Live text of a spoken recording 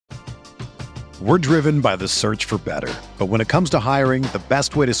We're driven by the search for better. But when it comes to hiring, the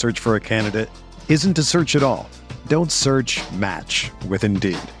best way to search for a candidate isn't to search at all. Don't search, match with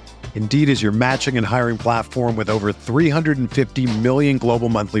Indeed. Indeed is your matching and hiring platform with over 350 million global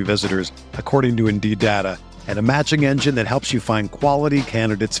monthly visitors, according to Indeed data, and a matching engine that helps you find quality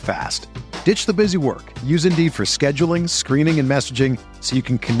candidates fast. Ditch the busy work. Use Indeed for scheduling, screening, and messaging so you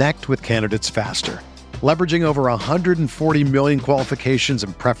can connect with candidates faster. Leveraging over 140 million qualifications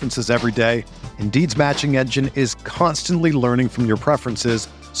and preferences every day, Indeed's matching engine is constantly learning from your preferences,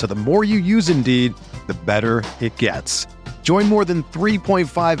 so the more you use Indeed, the better it gets. Join more than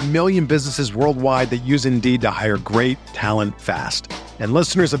 3.5 million businesses worldwide that use Indeed to hire great talent fast. And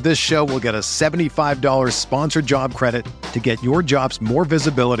listeners of this show will get a $75 sponsored job credit to get your jobs more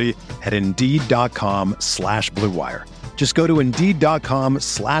visibility at Indeed.com/Blue Wire. Just go to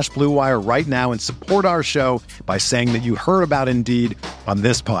Indeed.com/Blue Wire right now and support our show by saying that you heard about Indeed on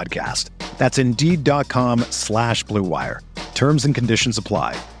this podcast. That's Indeed.com/Blue Wire. Terms and conditions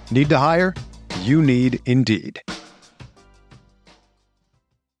apply. Need to hire? You need Indeed.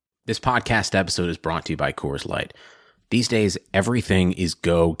 This podcast episode is brought to you by Coors Light. These days, everything is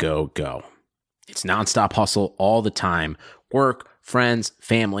go, go, go. It's nonstop hustle all the time. Work, friends,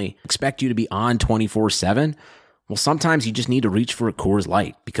 family expect you to be on 24/7. Well, sometimes you just need to reach for a Coors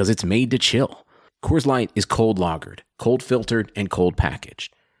Light because it's made to chill. Coors Light is cold lagered, cold filtered, and cold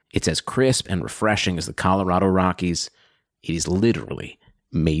packaged. It's as crisp and refreshing as the Colorado Rockies. It is literally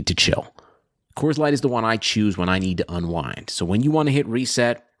made to chill. Coors Light is the one I choose when I need to unwind. So when you want to hit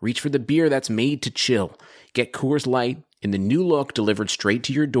reset, reach for the beer that's made to chill. Get Coors Light in the new look delivered straight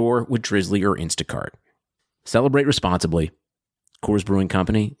to your door with Drizzly or Instacart. Celebrate responsibly. Coors Brewing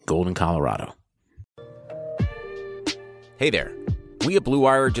Company, Golden, Colorado. Hey there. We at Blue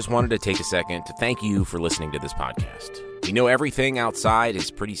Wire just wanted to take a second to thank you for listening to this podcast. We know everything outside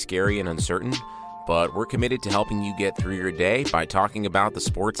is pretty scary and uncertain, but we're committed to helping you get through your day by talking about the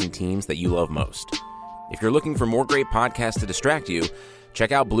sports and teams that you love most. If you're looking for more great podcasts to distract you,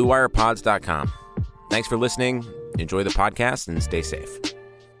 check out BlueWirePods.com. Thanks for listening. Enjoy the podcast and stay safe.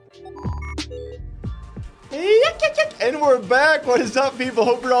 And we're back. What is up, people?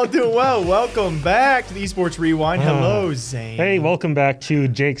 Hope you're all doing well. Welcome back to the Esports Rewind. Hello, Zane. Hey, welcome back to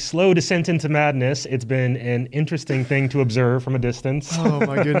Jake's slow descent into madness. It's been an interesting thing to observe from a distance. Oh,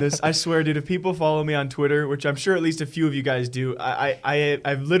 my goodness. I swear, dude, if people follow me on Twitter, which I'm sure at least a few of you guys do,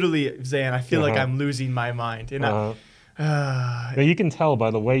 I've literally, Zane, I feel like I'm losing my mind. And you can tell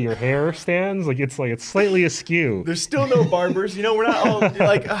by the way your hair stands, it's slightly askew. There's still no barbers, we're not all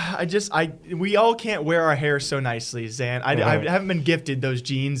we all can't wear our hair so nicely, Zan. I haven't been gifted those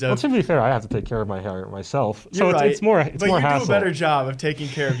genes. Well, to be fair, I have to take care of my hair myself, so You're right. it's more but more you hassle. do a better job of taking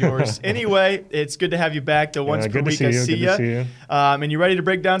care of yours. Anyway, it's good to have you back. Once per week, I see you. And you ready to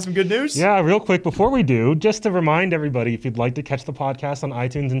break down some good news? Yeah, real quick before we do, just to remind everybody, if you'd like to catch the podcast on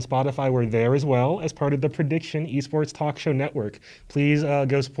iTunes and Spotify, we're there as well as part of the Prediction Esports Talk Show Network. Please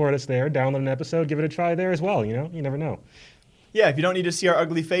go support us there. Download an episode, give it a try there as well. You never know. Yeah, if you don't need to see our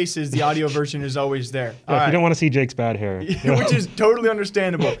ugly faces, the audio version is always there. Yeah, if you don't want to see Jake's bad hair. Which is totally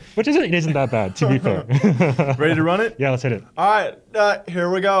understandable. Which isn't that bad, to be fair. Ready to run it? Yeah, let's hit it. All right, here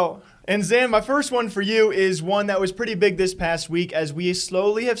we go. And Zan, my first one for you is one that was pretty big this past week, as we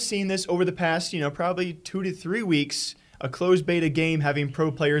slowly have seen this over the past, probably 2 to 3 weeks, a closed beta game having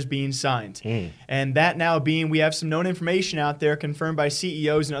pro players being signed. And that now being, we have some known information out there confirmed by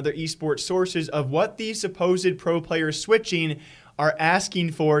CEOs and other esports sources of what these supposed pro players switching are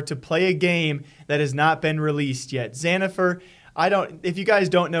asking for to play a game that has not been released yet. Xanifer, if you guys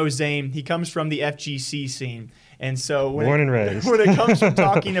don't know Zane, he comes from the FGC scene. And so when it comes to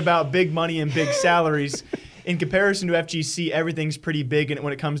talking about big money and big salaries, in comparison to FGC, everything's pretty big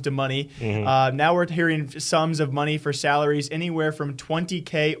when it comes to money. Now we're hearing sums of money for salaries anywhere from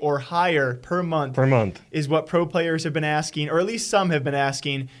 $20K or higher per month. Is what pro players have been asking, or at least some have been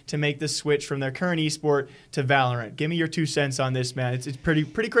asking, to make the switch from their current esport to Valorant. Give me your 2 cents on this, man. It's pretty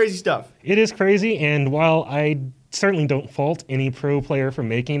crazy stuff. It is crazy, and while I certainly don't fault any pro player for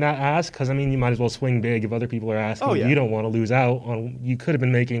making that ask, because you might as well swing big if other people are asking. Oh, yeah. You don't want to lose out on. You could have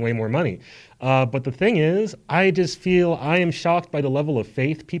been making way more money. But the thing is, I just feel I am shocked by the level of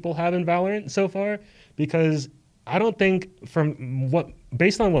faith people have in Valorant so far, because I don't think,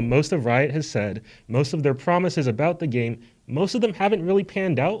 based on what most of Riot has said, most of their promises about the game, most of them haven't really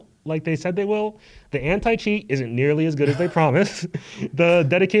panned out like they said they will. The anti-cheat isn't nearly as good as they promised. The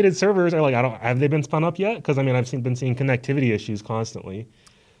dedicated servers are have they been spun up yet? Because I've been seeing connectivity issues constantly.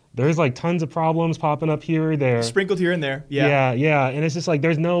 There's tons of problems popping up here or there. Sprinkled here and there. Yeah. Yeah. And it's just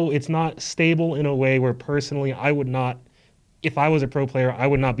it's not stable in a way where personally I would not if I was a pro player, I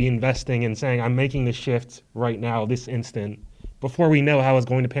would not be investing and saying I'm making the shift right now, this instant, before we know how it's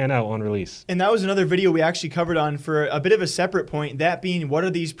going to pan out on release. And that was another video we actually covered on for a bit of a separate point, that being what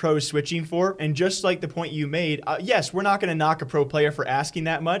are these pros switching for? And just like the point you made, yes, we're not going to knock a pro player for asking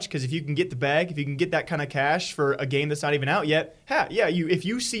that much, because if you can get the bag, if you can get that kind of cash for a game that's not even out yet, if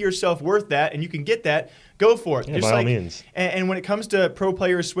you see yourself worth that and you can get that, go for it. Yeah, by all means. And when it comes to pro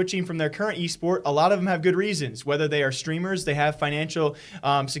players switching from their current esport, a lot of them have good reasons. Whether they are streamers, they have financial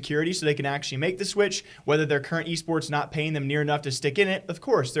security so they can actually make the switch. Whether their current esport's not paying them near enough to stick in it. Of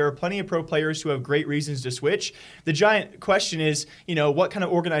course, there are plenty of pro players who have great reasons to switch. The giant question is, what kind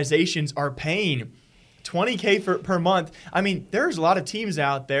of organizations are paying $20K per month? I mean, there's a lot of teams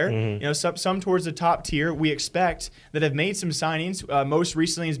out there, some towards the top tier, we expect, that have made some signings. Most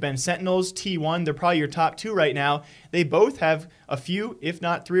recently has been Sentinels, T1. They're probably your top two right now. They both have a few, if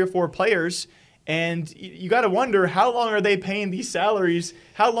not 3 or 4 players. And you got to wonder, how long are they paying these salaries?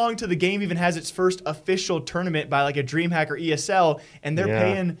 How long till the game even has its first official tournament by like a DreamHack or ESL, and they're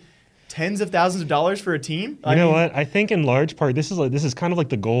paying tens of thousands of dollars for a team? You know what? I think in large part, this is kind of like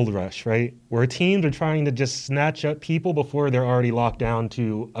the gold rush, right? Where teams are trying to just snatch up people before they're already locked down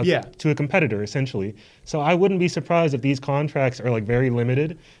to a competitor, essentially. So I wouldn't be surprised if these contracts are like very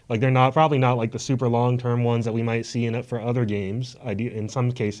limited. Like they're probably not like the super long-term ones that we might see for other games. In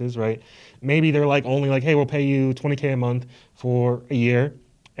some cases, right? Maybe they're like only like, hey, we'll pay you $20K a month for a year,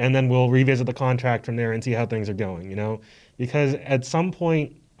 and then we'll revisit the contract from there and see how things are going. Because at some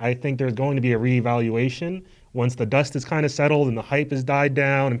point, I think there's going to be a reevaluation once the dust is kind of settled and the hype has died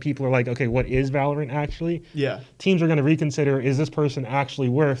down and people are like, okay, what is Valorant actually? Yeah. Teams are going to reconsider, is this person actually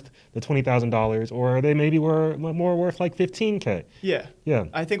worth the $20,000, or are they maybe more worth like $15K? Yeah.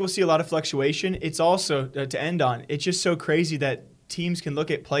 I think we'll see a lot of fluctuation. It's also, to end on, it's just so crazy that teams can look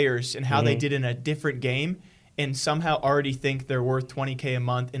at players and how they did in a different game and somehow already think they're worth $20K a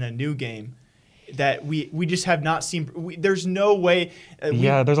month in a new game that we just have not seen. There's no way.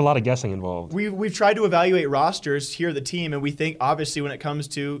 There's a lot of guessing involved. We've tried to evaluate rosters here at the team, and we think, obviously, when it comes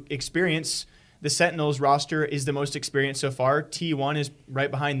to experience, the Sentinels roster is the most experienced so far. T1 is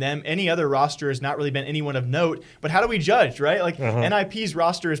right behind them. Any other roster has not really been anyone of note. But how do we judge, right? Like, NIP's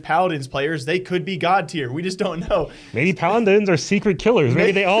roster is Paladins players. They could be God tier. We just don't know. Maybe Paladins are secret killers.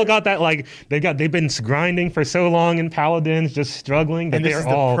 Maybe they all got that, like, they've been grinding for so long in Paladins, just struggling. That and this is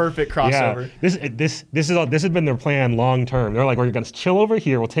the perfect crossover. Yeah, this has been their plan long term. They're like, we're going to chill over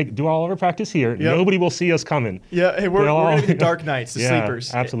here. We'll do all of our practice here. Yep. Nobody will see us coming. Yeah, hey, we're going to be the Dark Knights, the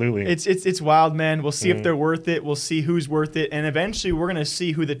sleepers. Absolutely. It's wild, man. We'll see if they're worth it. We'll see who's worth it. And eventually we're going to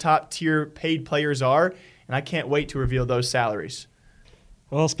see who the top tier paid players are. And I can't wait to reveal those salaries.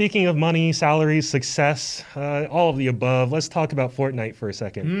 Well, speaking of money, salaries, success, all of the above, let's talk about Fortnite for a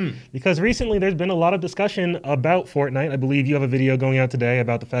second. Because recently there's been a lot of discussion about Fortnite. I believe you have a video going out today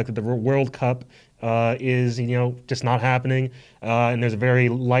about the fact that the World Cup is just not happening. And there's a very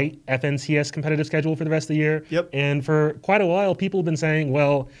light FNCS competitive schedule for the rest of the year. Yep. And for quite a while, people have been saying,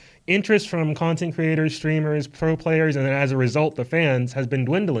 well, interest from content creators, streamers, pro players, and then as a result, the fans has been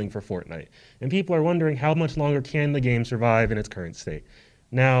dwindling for Fortnite. And people are wondering how much longer can the game survive in its current state.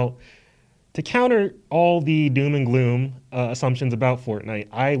 Now, to counter all the doom and gloom assumptions about Fortnite,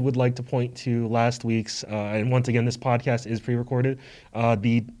 I would like to point to last week's, and once again, this podcast is pre-recorded,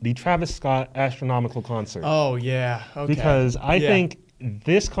 the Travis Scott astronomical concert. Oh, yeah. Okay. Because I think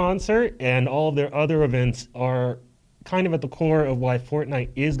this concert and all of their other events are kind of at the core of why Fortnite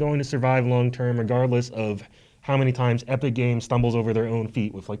is going to survive long term, regardless of how many times Epic Games stumbles over their own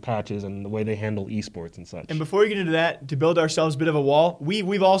feet with like patches and the way they handle esports and such. And before we get into that, to build ourselves a bit of a wall,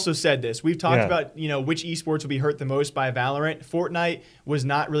 we've also said this. We've talked about which esports will be hurt the most by Valorant. Fortnite was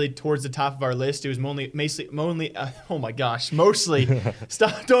not really towards the top of our list. It was mostly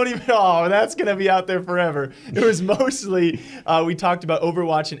stop, don't even, that's going to be out there forever. It was mostly, we talked about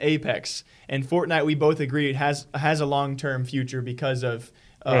Overwatch and Apex. And Fortnite, we both agree, it has a long-term future because of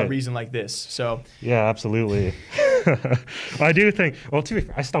a reason like this. So yeah, absolutely. I do think. Well, to be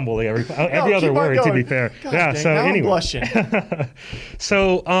fair, I stumble every other word. To be fair, God dang, So now anyway, I'm blushing.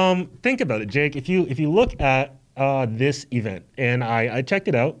 So think about it, Jake. If you look at this event, and I checked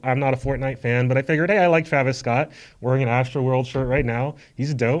it out. I'm not a Fortnite fan, but I figured, hey, I like Travis Scott. Wearing an Astroworld shirt right now.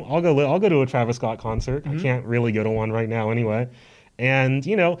 He's dope. I'll go to a Travis Scott concert. I can't really go to one right now anyway. And,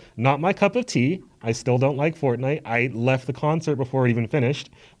 not my cup of tea. I still don't like Fortnite. I left the concert before it even finished.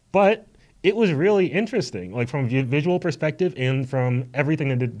 But it was really interesting, like from a visual perspective and from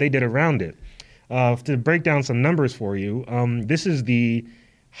everything that they did around it. To break down some numbers for you, this is the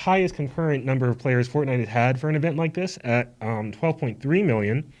highest concurrent number of players Fortnite has had for an event like this at 12.3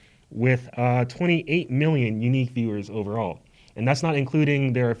 million with 28 million unique viewers overall. And that's not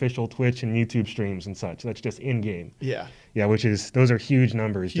including their official Twitch and YouTube streams and such. That's just in-game. Yeah. Yeah, those are huge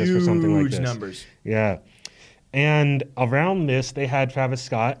numbers just for something like this. Huge numbers. Yeah. And around this, they had Travis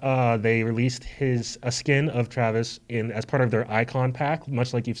Scott. They released a skin of Travis as part of their icon pack,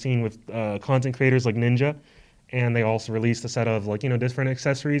 much like you've seen with content creators like Ninja. And they also released a set of different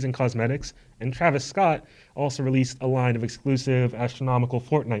accessories and cosmetics. And Travis Scott also released a line of exclusive astronomical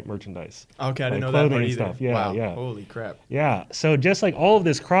Fortnite merchandise. Okay, I didn't know that part either. Stuff. Yeah, wow. yeah. Holy crap. Yeah. So just like all of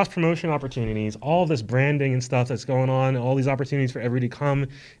this cross-promotion opportunities, all of this branding and stuff that's going on, all these opportunities for everybody to come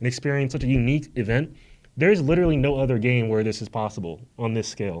and experience such a unique event, there's literally no other game where this is possible on this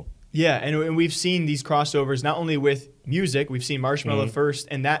scale. Yeah, and we've seen these crossovers not only with music, we've seen Marshmello first,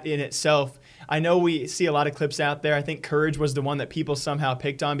 and that in itself, I know we see a lot of clips out there. I think Courage was the one that people somehow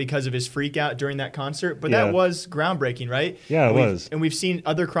picked on because of his freak out during that concert, but that was groundbreaking, right? Yeah, it was. And we've seen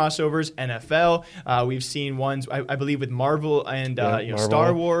other crossovers, NFL. We've seen ones, I believe, with Marvel and Marvel.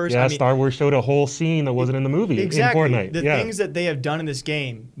 Star Wars. Yeah, Star Wars showed a whole scene that wasn't in the movie exactly. in Fortnite. The things that they have done in this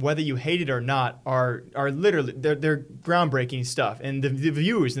game, whether you hate it or not, are literally they're groundbreaking stuff. And the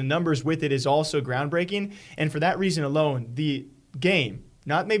views, the numbers with it is also groundbreaking. And for that reason alone, the game,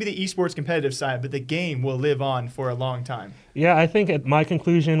 not maybe the esports competitive side, but the game will live on for a long time. Yeah, I think at my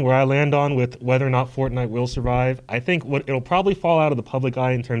conclusion, where I land on with whether or not Fortnite will survive, I think it'll probably fall out of the public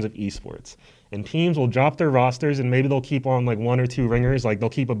eye in terms of esports. And teams will drop their rosters, and maybe they'll keep on like one or two ringers, like they'll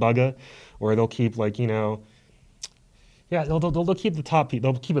keep a Bugga, or they'll keep they'll keep the top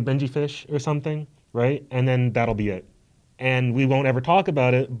people. They'll keep a Benji Fish or something, right? And then that'll be it. And we won't ever talk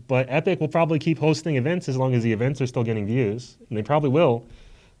about it, but Epic will probably keep hosting events as long as the events are still getting views. And they probably will,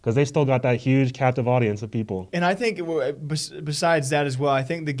 because they still got that huge captive audience of people. And I think besides that as well, I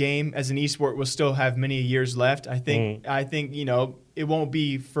think the game as an esport will still have many years left. I think it won't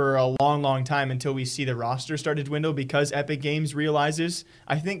be for a long, long time until we see the roster start to dwindle, because Epic Games realizes,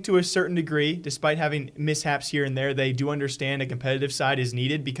 I think to a certain degree, despite having mishaps here and there, they do understand a competitive side is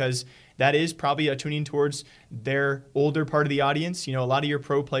needed, because that is probably a tuning towards their older part of the audience. A lot of your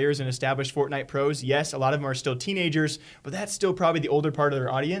pro players and established Fortnite pros, yes, a lot of them are still teenagers, but that's still probably the older part of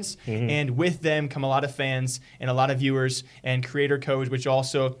their audience. And with them come a lot of fans and a lot of viewers and creator codes, which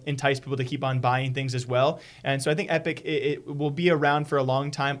also entice people to keep on buying things as well. And so I think Epic, it will be around for a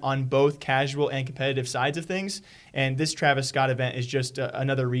long time on both casual and competitive sides of things. And this Travis Scott event is just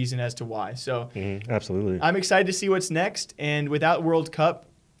another reason as to why. So absolutely. I'm excited to see what's next. And without World Cup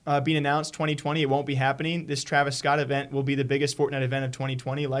being announced 2020, it won't be happening. This Travis Scott event will be the biggest Fortnite event of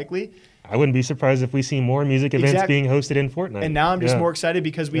 2020, likely. I wouldn't be surprised if we see more music events being hosted in Fortnite. And now I'm just more excited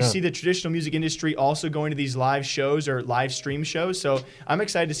because we see the traditional music industry also going to these live shows or live stream shows. So I'm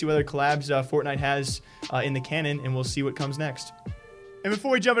excited to see what other collabs Fortnite has in the canon, and we'll see what comes next. And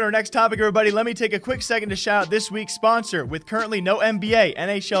before we jump into our next topic, everybody, let me take a quick second to shout out this week's sponsor. With currently no NBA,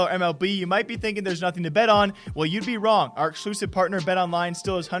 NHL, or MLB, you might be thinking there's nothing to bet on. Well, you'd be wrong. Our exclusive partner, BetOnline,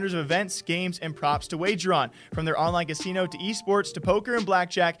 still has hundreds of events, games, and props to wager on. From their online casino to esports to poker and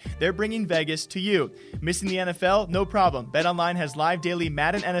blackjack, they're bringing Vegas to you. Missing the NFL? No problem. BetOnline has live daily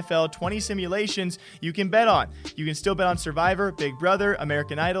Madden NFL 20 simulations you can bet on. You can still bet on Survivor, Big Brother,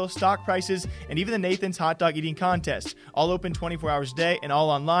 American Idol, stock prices, and even the Nathan's Hot Dog Eating Contest. All open 24 hours a day and all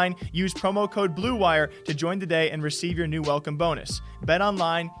online. Use promo code BLUEWIRE to join today and receive your new welcome bonus.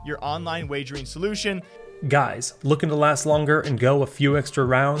 BetOnline, your online wagering solution. Guys, looking to last longer and go a few extra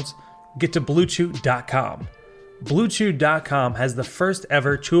rounds? Get to BlueChew.com. BlueChew.com has the first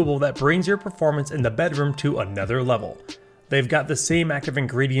ever chewable that brings your performance in the bedroom to another level. They've got the same active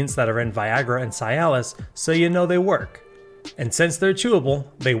ingredients that are in Viagra and Cialis, so you know they work. And since they're chewable,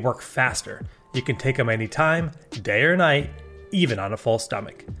 they work faster. You can take them anytime, day or night, even on a full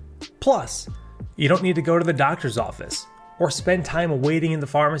stomach. Plus, you don't need to go to the doctor's office or spend time waiting in the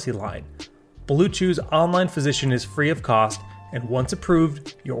pharmacy line. Blue Chew's online physician is free of cost, and once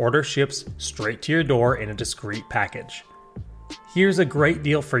approved, your order ships straight to your door in a discreet package. Here's a great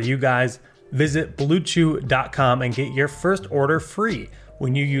deal for you guys. Visit BlueChew.com and get your first order free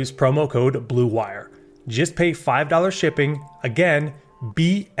when you use promo code BLUEWIRE. Just pay $5 shipping. Again,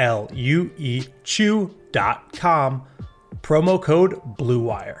 BLUE Chew.com. Promo code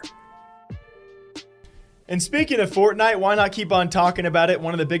BLUEWIRE. And speaking of Fortnite, why not keep on talking about it?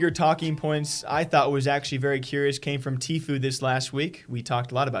 One of the bigger talking points I thought was actually very curious came from Tfue this last week. We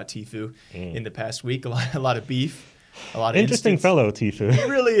talked a lot about Tfue in the past week, a lot of beef. a lot of Interesting fellow, Tifu. He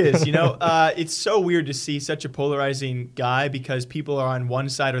really is. It's so weird to see such a polarizing guy because people are on one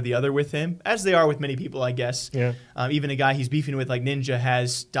side or the other with him, as they are with many people, I guess. Yeah. Even a guy he's beefing with like Ninja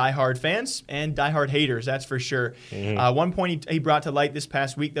has diehard fans and diehard haters, that's for sure. One point he brought to light this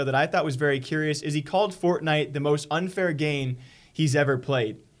past week, though, that I thought was very curious is he called Fortnite the most unfair game he's ever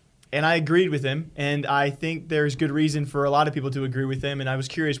played. And I agreed with him, and I think there's good reason for a lot of people to agree with him, and I was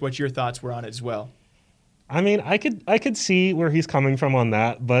curious what your thoughts were on it as well. I mean, I could see where he's coming from on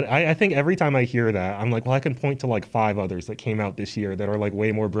that, but I think every time I hear that, I'm like, well, I can point to like 5 others that came out this year that are like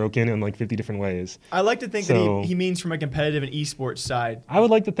way more broken in like 50 different ways. I like to think that he means from a competitive and esports side. I would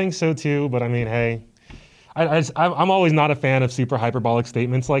like to think so too, but I mean, hey, I'm always not a fan of super hyperbolic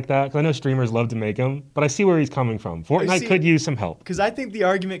statements like that because I know streamers love to make them, but I see where he's coming from. Fortnite could use some help. Because I think the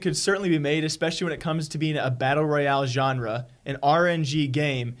argument could certainly be made, especially when it comes to being a battle royale genre, an RNG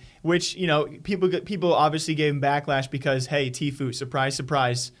game, which people obviously gave him backlash because, hey, Tfue, surprise,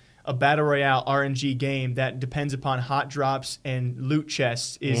 surprise, a battle royale RNG game that depends upon hot drops and loot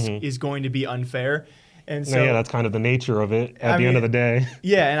chests is going to be unfair. And so, yeah, that's kind of the nature of it at the end of the day.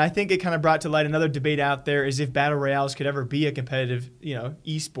 Yeah, and I think it kind of brought to light another debate out there is if battle royales could ever be a competitive,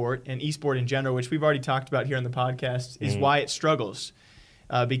 esport and esport in general, which we've already talked about here on the podcast, is why it struggles.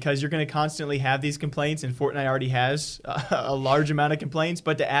 Because you're going to constantly have these complaints, and Fortnite already has a large amount of complaints,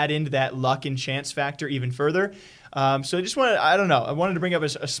 but to add into that luck and chance factor even further. So I wanted to bring up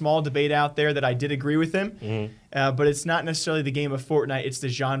a small debate out there that I did agree with him, but it's not necessarily the game of Fortnite, it's the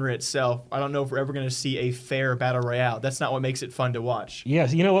genre itself. I don't know if we're ever going to see a fair battle royale. That's not what makes it fun to watch.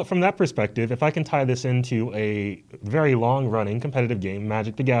 Yes, you know what, from that perspective, if I can tie this into a very long-running competitive game,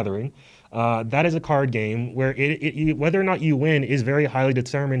 Magic the Gathering, that is a card game where whether or not you win is very highly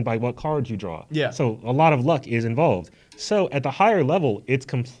determined by what cards you draw. Yeah. So a lot of luck is involved. So at the higher level, it's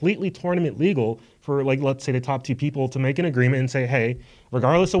completely tournament legal for, like, let's say the top 2 people to make an agreement and say, hey,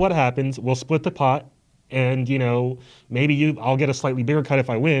 regardless of what happens, we'll split the pot. And, maybe I'll get a slightly bigger cut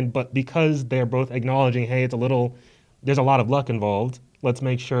if I win. But because they're both acknowledging, hey, there's a lot of luck involved, let's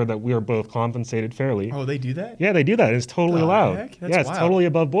make sure that we are both compensated fairly. Oh, they do that? Yeah, they do that. It's totally allowed. Heck? Yeah, it's wild. totally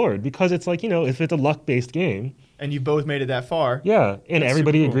above board because it's like, if it's a luck-based game. And you both made it that far. Yeah, and That's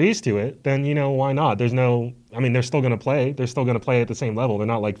everybody super cool. agrees to it, then, why not? They're still going to play. They're still going to play at the same level. They're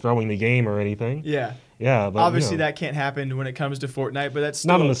not like throwing the game or anything. Yeah. Yeah, but obviously that can't happen when it comes to Fortnite, but that's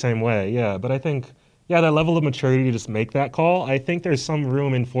still... Not in the same way, yeah. But I think, that level of maturity to just make that call, I think there's some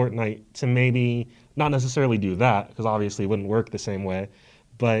room in Fortnite to maybe not necessarily do that, because obviously it wouldn't work the same way.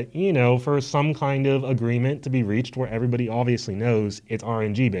 But, for some kind of agreement to be reached where everybody obviously knows it's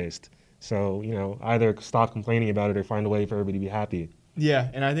RNG based. So, either stop complaining about it or find a way for everybody to be happy. Yeah,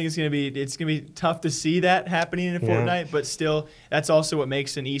 and I think it's gonna be tough to see that happening in Fortnite, but still, that's also what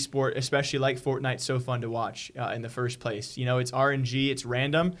makes an esport, especially like Fortnite, so fun to watch in the first place. It's RNG, it's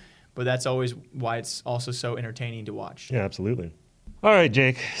random, but that's always why it's also so entertaining to watch. Yeah, absolutely. All right,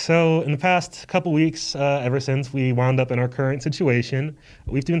 Jake. So in the past couple weeks, ever since we wound up in our current situation,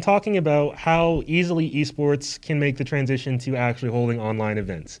 we've been talking about how easily esports can make the transition to actually holding online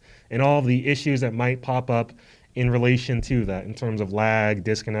events and all of the issues that might pop up in relation to that in terms of lag,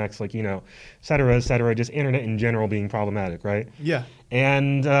 disconnects, et cetera, just internet in general being problematic, right? Yeah.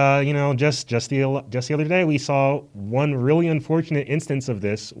 And, just the other day, we saw one really unfortunate instance of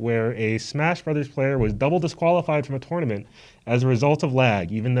this where a Smash Brothers player was double disqualified from a tournament as a result of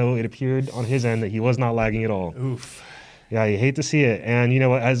lag, even though it appeared on his end that he was not lagging at all. Oof. Yeah, you hate to see it. And,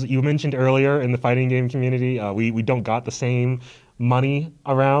 as you mentioned earlier in the fighting game community, we don't got the same money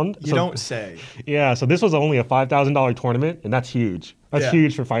around. You don't say. Yeah, so this was only a $5,000 tournament, and that's huge. That's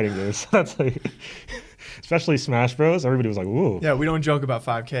huge for fighting games. That's like... Especially Smash Bros. Everybody was like, ooh. Yeah, we don't joke about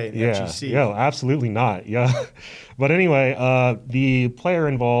 5K in the FGC. Yeah, absolutely not. Yeah. But anyway, the player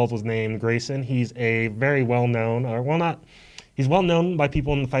involved was named Grayson. He's a very well-known, he's well-known by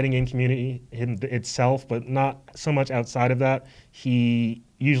people in the fighting game community itself, but not so much outside of that. He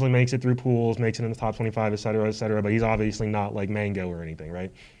usually makes it through pools, makes it in the top 25, et cetera, but he's obviously not like Mango or anything,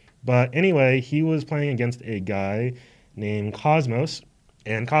 right? But anyway, he was playing against a guy named Cosmos.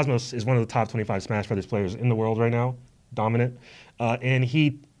 And Cosmos is one of the top 25 Smash Brothers players in the world right now, dominant. And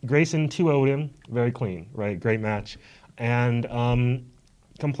Grayson 2-0'd him, very clean, right? Great match. And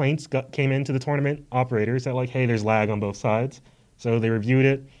complaints came into the tournament operators that hey, there's lag on both sides. So they reviewed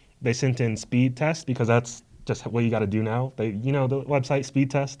it. They sent in speed tests because that's just what you got to do now. The website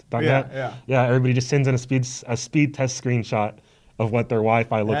speedtest.net. Yeah. Everybody just sends in a speed test screenshot of what their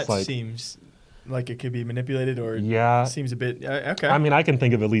Wi-Fi looks like. That seems like it could be manipulated or seems a bit okay. I mean, I can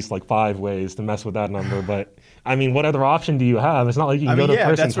think of at least 5 ways to mess with that number, but what other option do you have? It's not like you can go to a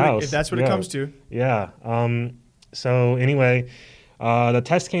person's house. If that's what it comes to. Yeah. So anyway, the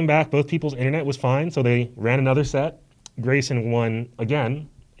test came back. Both people's internet was fine, so they ran another set. Grayson won again,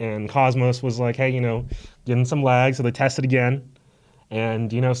 and Cosmos was like, hey, getting some lag, so they tested again,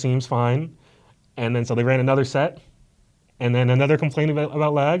 and, seems fine. And then so they ran another set, and then another complaint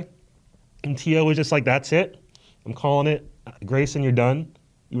about lag, and T.O. was just like, that's it. I'm calling it. Grayson, you're done.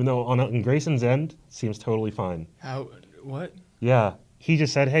 Even though on Grayson's end, seems totally fine. How? What? Yeah. He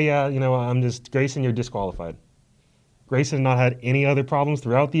just said, hey, Grayson, you're disqualified. Grayson has not had any other problems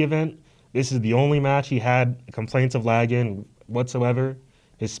throughout the event. This is the only match he had complaints of lag in whatsoever.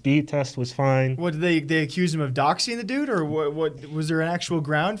 His speed test was fine. What, did they accuse him of doxing the dude, or what was there an actual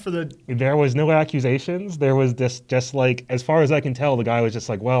ground for the... There was no accusations. There was just like, as far as I can tell, the guy was just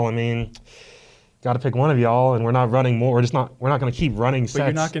like, well, got to pick one of y'all, and we're not running more. We're not going to keep running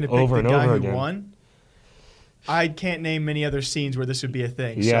sets over and over again. But you're not going to pick the guy who won? I can't name many other scenes where this would be a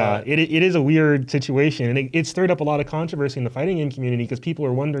thing. Yeah, so. it is a weird situation, and it stirred up a lot of controversy in the fighting game community because people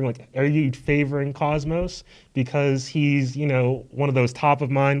are wondering, like, are you favoring Cosmos because he's, one of those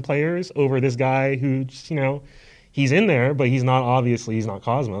top-of-mind players over this guy who, he's in there, but he's not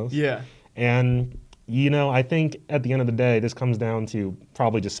Cosmos. Yeah. And... I think at the end of the day, this comes down to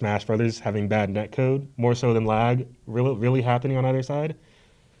probably just Smash Brothers having bad netcode, more so than lag really happening on either side.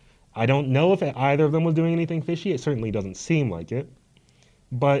 I don't know if either of them was doing anything fishy. It certainly doesn't seem like it.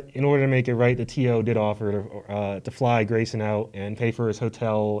 But in order to make it right, the TO did offer to fly Grayson out and pay for his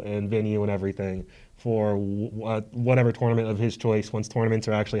hotel and venue and everything for whatever tournament of his choice once tournaments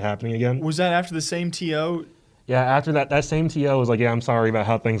are actually happening again. Was that after the same TO... Yeah, after that same TO was like, yeah, I'm sorry about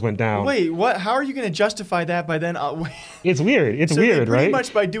how things went down. Wait, what? How are you going to justify that by then? It's weird. It's weird, right? Pretty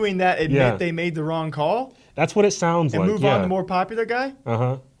much by doing that, admit they made the wrong call? That's what it sounds like, and move on to the more popular guy?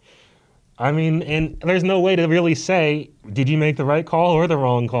 Uh-huh. And there's no way to really say, did you make the right call or the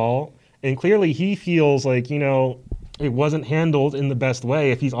wrong call? And clearly he feels like, it wasn't handled in the best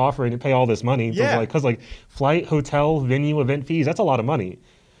way if he's offering to pay all this money. Yeah. Because flight, hotel, venue, event fees, that's a lot of money.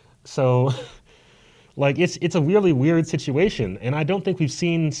 So... it's a really weird situation, and I don't think we've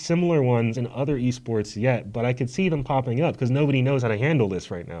seen similar ones in other esports yet, but I could see them popping up because nobody knows how to handle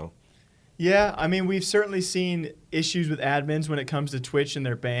this right now. Yeah, we've certainly seen issues with admins when it comes to Twitch and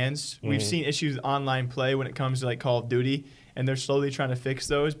their bans. Mm-hmm. We've seen issues with online play when it comes to Call of Duty, and they're slowly trying to fix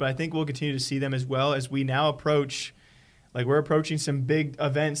those, but I think we'll continue to see them as well as we now approach... we're approaching some big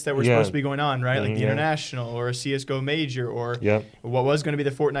events that were supposed to be going on, right? Like the International or a CSGO Major or what was going to be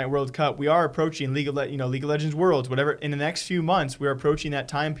the Fortnite World Cup. We are approaching League of Legends Worlds, whatever. In the next few months, we're approaching that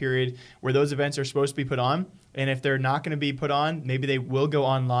time period where those events are supposed to be put on. And if they're not going to be put on, maybe they will go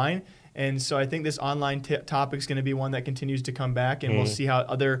online. And so I think this online topic is going to be one that continues to come back, and we'll see how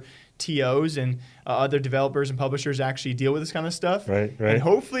other TOs and other developers and publishers actually deal with this kind of stuff. Right. And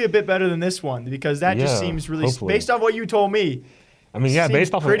hopefully a bit better than this one, because that just seems really, based off what you told me.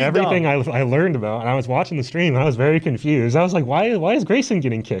 Based off of everything I learned about, and I was watching the stream, and I was very confused. I was like, why is Grayson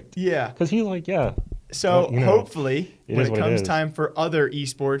getting kicked? Yeah. Because he's like, So hopefully, when it comes time for other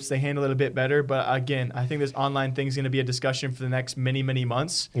esports, they handle it a bit better. But again, I think this online thing is going to be a discussion for the next many, many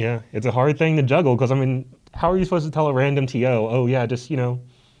months. Yeah, it's a hard thing to juggle because, how are you supposed to tell a random TO, oh, yeah, just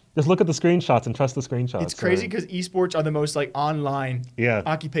look at the screenshots and trust the screenshots? It's crazy because esports are the most online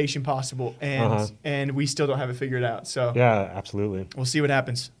occupation possible, and we still don't have it figured out. So yeah, absolutely. We'll see what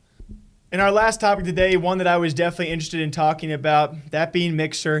happens. And our last topic today, one that I was definitely interested in talking about, that being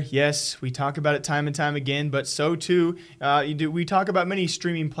Mixer. Yes, we talk about it time and time again, but so too, we talk about many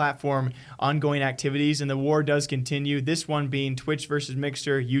streaming platform ongoing activities, and the war does continue. This one being Twitch versus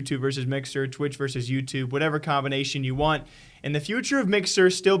Mixer, YouTube versus Mixer, Twitch versus YouTube, whatever combination you want. And the future of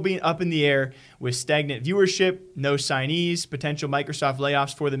Mixer still being up in the air with stagnant viewership, no signees, potential Microsoft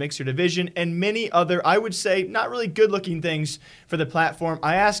layoffs for the Mixer division, and many other, I would say, not really good-looking things for the platform.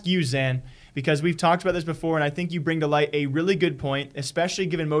 I ask you, Zan, because we've talked about this before, and I think you bring to light a really good point, especially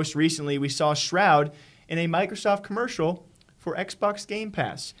given most recently we saw Shroud in a Microsoft commercial for Xbox Game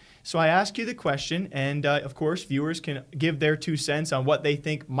Pass. So I ask you the question, and of course, viewers can give their 2 cents on what they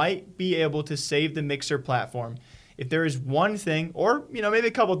think might be able to save the Mixer platform. If there is one thing, or maybe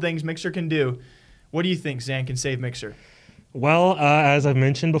a couple things Mixer can do, what do you think, Zan, can save Mixer? Well, as I've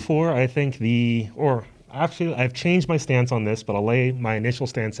mentioned before, I think I've changed my stance on this, but I'll lay my initial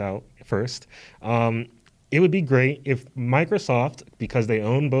stance out first. it would be great if Microsoft, because they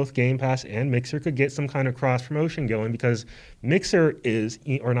own both Game Pass and Mixer, could get some kind of cross promotion going, because Game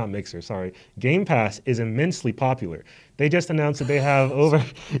Pass is immensely popular. They just announced that they have over,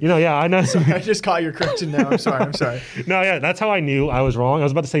 I know. Sorry, I just caught your correction now. I'm sorry. No, yeah, that's how I knew I was wrong. I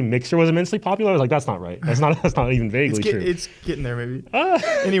was about to say Mixer was immensely popular. I was like, that's not right. That's not even vaguely true. It's getting there, maybe.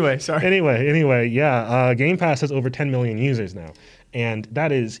 Anyway, sorry. Anyway, yeah. Game Pass has over 10 million users now. And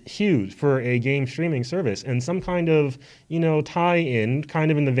that is huge for a game streaming service. And some kind of, tie-in,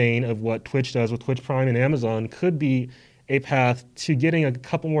 kind of in the vein of what Twitch does with Twitch Prime and Amazon, could be a path to getting a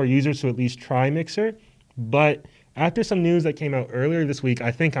couple more users to at least try Mixer. But after some news that came out earlier this week,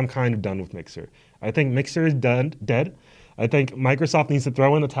 I think I'm kind of done with Mixer. I think Mixer is dead. I think Microsoft needs to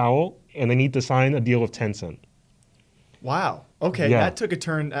throw in the towel, and they need to sign a deal with Tencent. Wow. Okay, that took a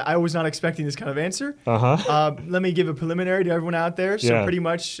turn. I was not expecting this kind of answer. Let me give a preliminary to everyone out there. So pretty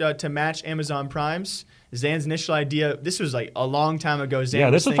much to match Amazon Prime's, Zan's initial idea, this was like a long time ago.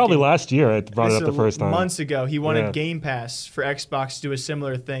 Zan this was probably last year I brought it up the first time. Months ago. He wanted Game Pass for Xbox to do a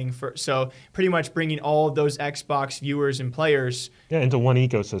similar thing. So pretty much bringing all of those Xbox viewers and players into one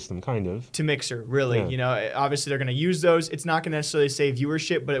ecosystem, kind of. To Mixer, really. Obviously they're going to use those. It's not going to necessarily save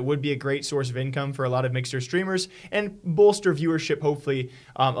viewership, but it would be a great source of income for a lot of Mixer streamers and bolster viewership, hopefully,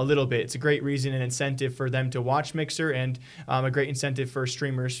 a little bit. It's a great reason and incentive for them to watch Mixer, and a great incentive for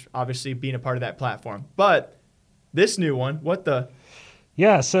streamers, obviously, being a part of that platform. But this new one, what the?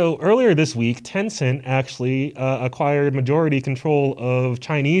 Yeah, so earlier this week, Tencent actually acquired majority control of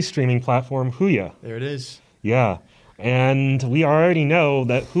Chinese streaming platform Huya. There it is. Yeah, and we already know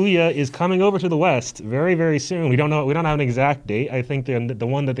that Huya is coming over to the West very, very soon. We don't have an exact date. I think the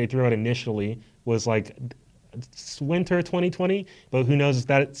one that they threw out initially was like winter 2020, but who knows if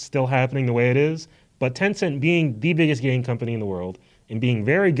that's still happening the way it is. But Tencent, being the biggest game company in the world and being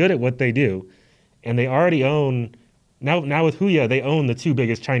very good at what they do, and they already own, now with Huya, they own the two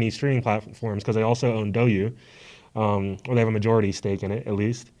biggest Chinese streaming platforms, because they also own Douyu, or they have a majority stake in it, at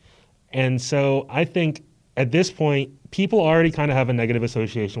least. And so I think at this point, people already kind of have a negative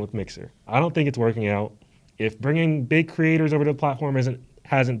association with Mixer. I don't think it's working out. If bringing big creators over to the platform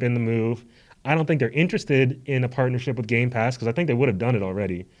hasn't been the move, I don't think they're interested in a partnership with Game Pass, because I think they would have done it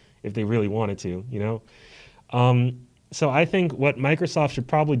already if they really wanted to, So I think what Microsoft should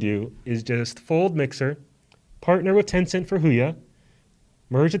probably do is just fold Mixer, partner with Tencent for Huya,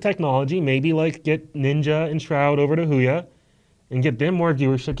 merge the technology, maybe like get Ninja and Shroud over to Huya, and get them more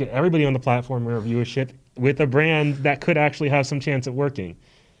viewership, get everybody on the platform more viewership with a brand that could actually have some chance at working.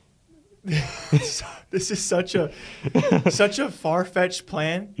 This is such a far-fetched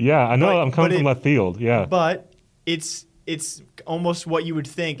plan. Yeah, I know. I'm coming from left field. Yeah, but it's almost what you would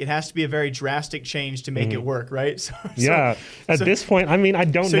think. It has to be a very drastic change to make it work, right? At this point, I mean, I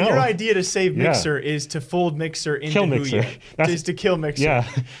don't know. So your idea to save Mixer is to fold Mixer into kill Mixer. Is to kill Mixer. Yeah,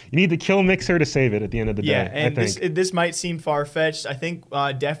 you need to kill Mixer to save it at the end of the day. Yeah, and this might seem far-fetched. I think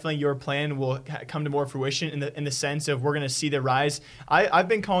definitely your plan will come to more fruition in the sense of we're going to see the rise. I've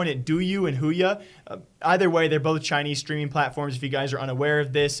been calling it Douyu and Huya. Either way, they're both Chinese streaming platforms, if you guys are unaware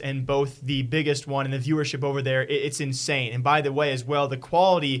of this, and both the biggest one, and the viewership over there, it's insane. And by the way, as well, the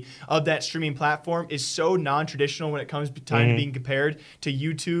quality of that streaming platform is so non-traditional when it comes to time to being compared to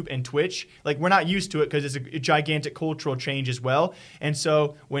YouTube and Twitch. Like, we're not used to it because it's a gigantic cultural change as well. And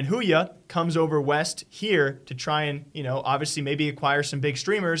so when Huya comes over west here to try and, obviously maybe acquire some big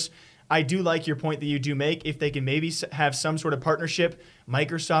streamers, I do like your point that you do make. If they can maybe have some sort of partnership,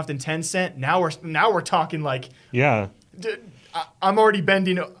 Microsoft and Tencent, now we're talking like, I'm already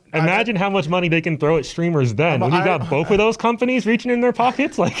bending. Imagine how much money they can throw at streamers then. When you got both of those companies reaching in their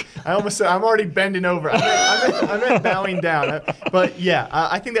pockets, like I almost said, I'm already bending over. I meant bowing down. But yeah,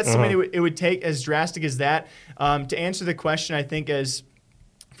 I think that's something it would take as drastic as that. To answer the question, I think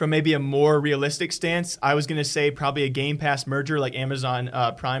from maybe a more realistic stance, I was going to say probably a Game Pass merger like Amazon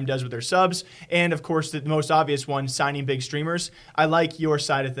Prime does with their subs. And, of course, the most obvious one, signing big streamers. I like your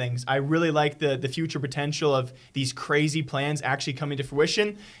side of things. I really like the future potential of these crazy plans actually coming to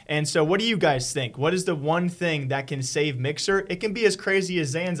fruition. And so what do you guys think? What is the one thing that can save Mixer? It can be as crazy as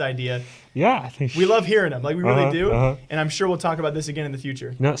Zan's idea. Yeah, I think we love hearing them. Like, we really do. And I'm sure we'll talk about this again in the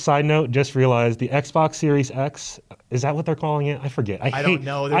future. Side note, just realized the Xbox Series X, is that what they're calling it? I forget. I don't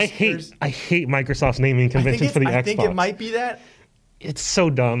know. I hate Microsoft's naming conventions for the Xbox. I think it might be that. It's so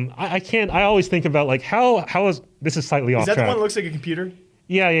dumb. I always think about, like, how is, this is slightly off track. Is that the one that looks like a computer?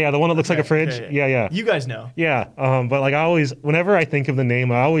 Yeah, the one that looks like a fridge. Okay. Yeah. You guys know. Yeah, but like whenever I think of the name,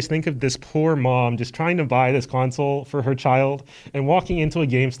 I always think of this poor mom just trying to buy this console for her child and walking into a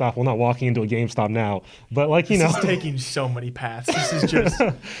GameStop. Well, not walking into a GameStop now, but like, This is taking so many paths. This is just...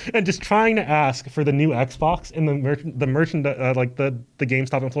 and just trying to ask for the new Xbox, and the merchant, like the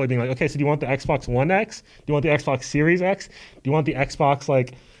GameStop employee being like, okay, so do you want the Xbox One X? Do you want the Xbox Series X? Do you want the Xbox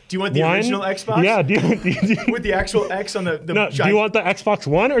like... Do you want the original Xbox? Yeah. With the actual X on the no, do you want the Xbox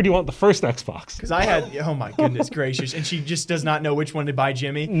One or do you want the first Xbox? Because I had, oh my goodness gracious, and she just does not know which one to buy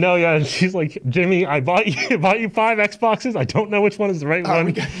Jimmy. No, yeah, and she's like, Jimmy, I bought you 5 Xboxes. I don't know which one is the right one.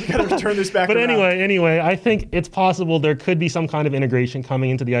 We got to return this back But around. anyway, I think it's possible there could be some kind of integration coming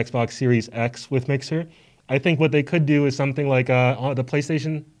into the Xbox Series X with Mixer. I think what they could do is something like the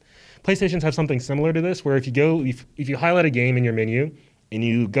PlayStations have something similar to this, where if you highlight a game in your menu and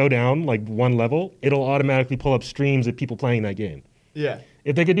you go down like one level, it'll automatically pull up streams of people playing that game. Yeah.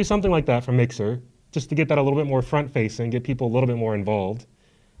 If they could do something like that for Mixer, just to get that a little bit more front-facing, get people a little bit more involved,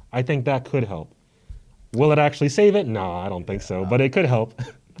 I think that could help. Will it actually save it? No, I don't think so, but it could help.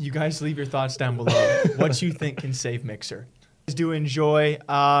 You guys leave your thoughts down below. What you think can save Mixer. Do enjoy.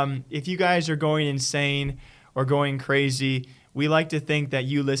 If you guys are going insane or going crazy, we like to think that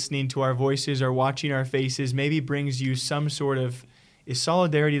you listening to our voices or watching our faces maybe brings you some sort of... Is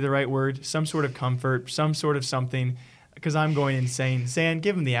solidarity the right word? Some sort of comfort, some sort of something, because I'm going insane. Zan,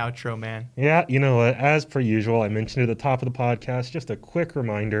 give him the outro, man. Yeah, you know what? As per usual, I mentioned at the top of the podcast, just a quick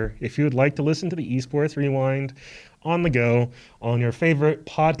reminder, if you would like to listen to the Esports Rewind on the go on your favorite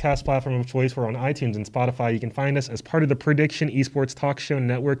podcast platform of choice, we're on iTunes and Spotify. You can find us as part of the Prediction Esports Talk Show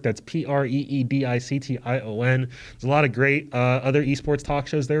Network. That's PREEDICTION. There's a lot of great other esports talk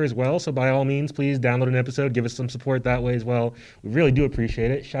shows there as well. So by all means, please download an episode. Give us some support that way as well. We really do appreciate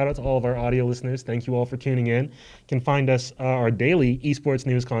it. Shout out to all of our audio listeners. Thank you all for tuning in. You can find us our daily esports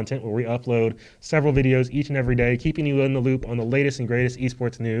news content where we upload several videos each and every day, keeping you in the loop on the latest and greatest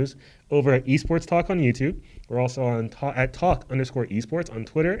esports news over at Esports Talk on YouTube. We're also on at Talk_Esports on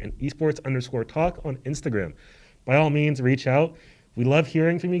Twitter and Esports_Talk on Instagram. By all means, reach out. We love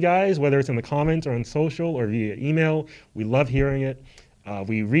hearing from you guys, whether it's in the comments or on social or via email. We love hearing it.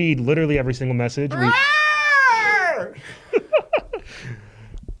 We read literally every single message.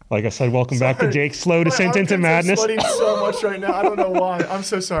 Like I said, welcome back to Jake's slow descent into madness. I'm sweating so much right now. I don't know why. I'm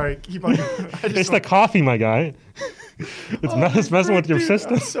so sorry. Keep on going. It's the coffee, my guy. It's messing with your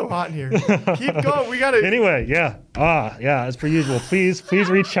system. It's so hot in here. Keep going. We got to... Anyway, yeah. As per usual, please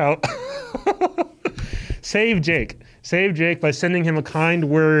reach out. Save Jake by sending him a kind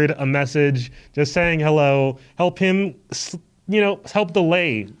word, a message, just saying hello. Help him, help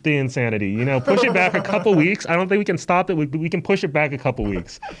delay the insanity. Push it back a couple weeks. I don't think we can stop it. We can push it back a couple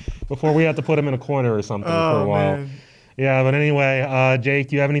weeks before we have to put him in a corner or something for a while. Man. Yeah, but anyway, Jake,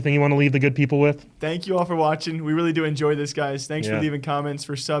 do you have anything you want to leave the good people with? Thank you all for watching. We really do enjoy this, guys. Thanks for leaving comments,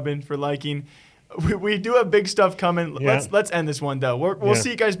 for subbing, for liking. We do have big stuff coming. Yeah. Let's end this one, though. We'll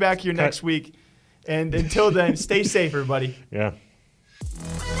see you guys back here next week. And until then, stay safe, everybody. Yeah.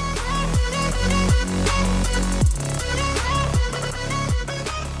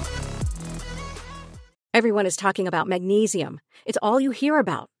 Everyone is talking about magnesium. It's all you hear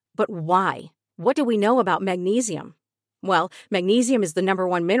about. But why? What do we know about magnesium? Well, magnesium is the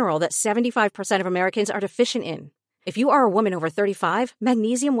 #1 mineral that 75% of Americans are deficient in. If you are a woman over 35,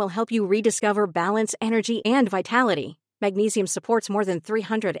 magnesium will help you rediscover balance, energy, and vitality. Magnesium supports more than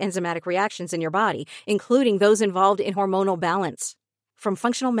 300 enzymatic reactions in your body, including those involved in hormonal balance. From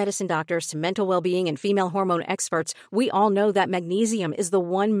functional medicine doctors to mental well-being and female hormone experts, we all know that magnesium is the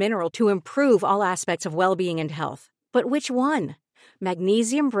one mineral to improve all aspects of well-being and health. But which one?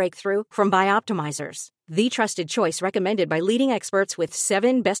 Magnesium Breakthrough from Bioptimizers, the trusted choice recommended by leading experts with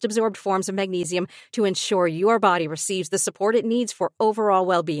 7 best-absorbed forms of magnesium to ensure your body receives the support it needs for overall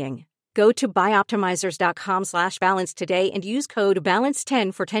well-being. Go to bioptimizers.com/balance today and use code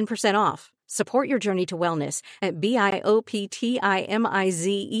BALANCE10 for 10% off. Support your journey to wellness at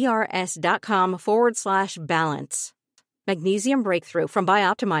bioptimizers.com/balance. Magnesium Breakthrough from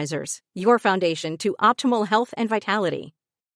Bioptimizers, your foundation to optimal health and vitality.